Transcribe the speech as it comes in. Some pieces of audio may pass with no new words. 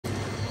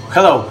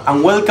Hello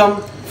and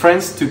welcome,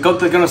 friends, to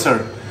Cocktail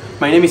Connoisseur.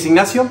 My name is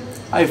Ignacio.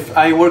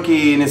 I work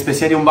in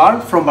Especiarium Bar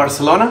from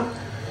Barcelona.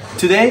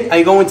 Today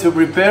I'm going to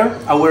prepare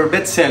our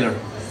bestseller.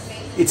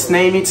 Its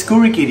name is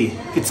Quiri.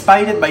 It's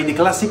inspired by the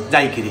classic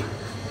daiquiri.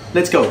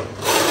 Let's go.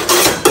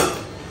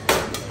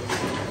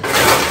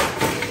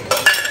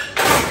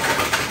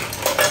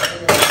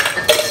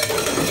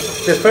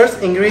 The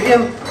first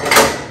ingredient,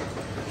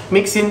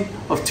 mixing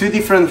of two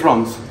different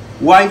rums,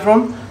 white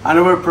rum and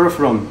overproof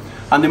rum.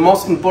 And the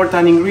most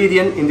important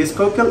ingredient in this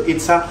cocktail,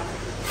 it's a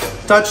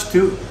touch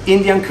to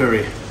Indian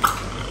curry.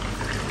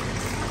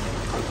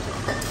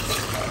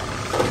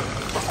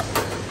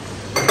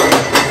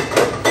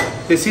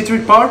 The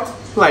citric part,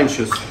 lime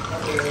juice.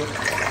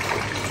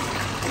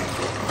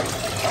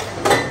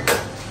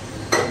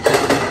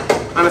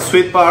 And a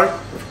sweet part,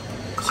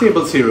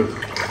 simple syrup.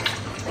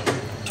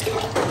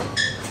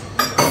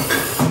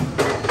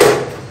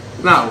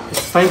 Now,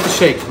 it's time to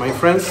shake, my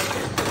friends.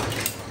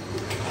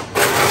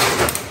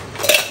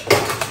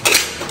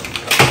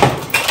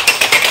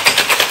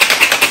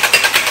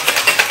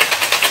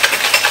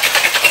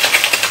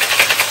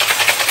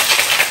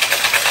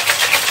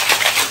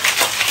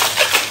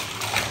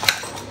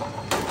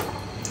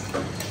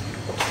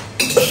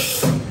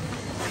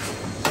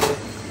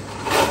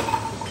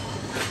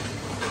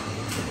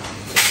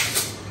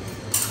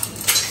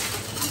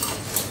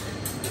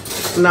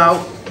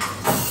 Now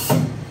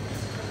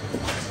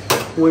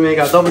we make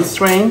a double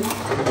strain.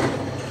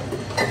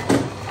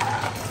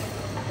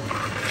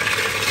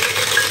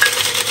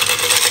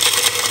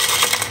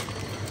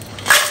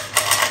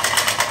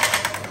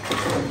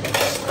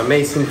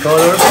 Amazing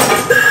color.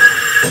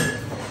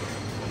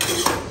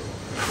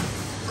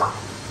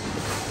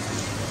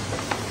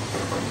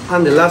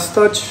 And the last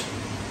touch,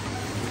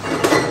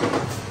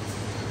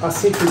 a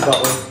citric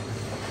bubble.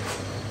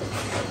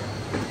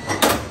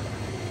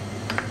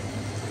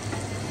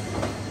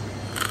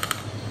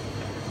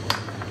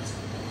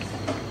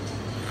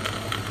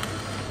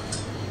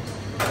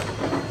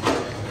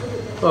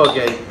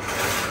 Okay,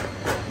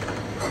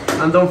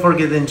 and don't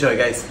forget to enjoy,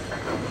 guys.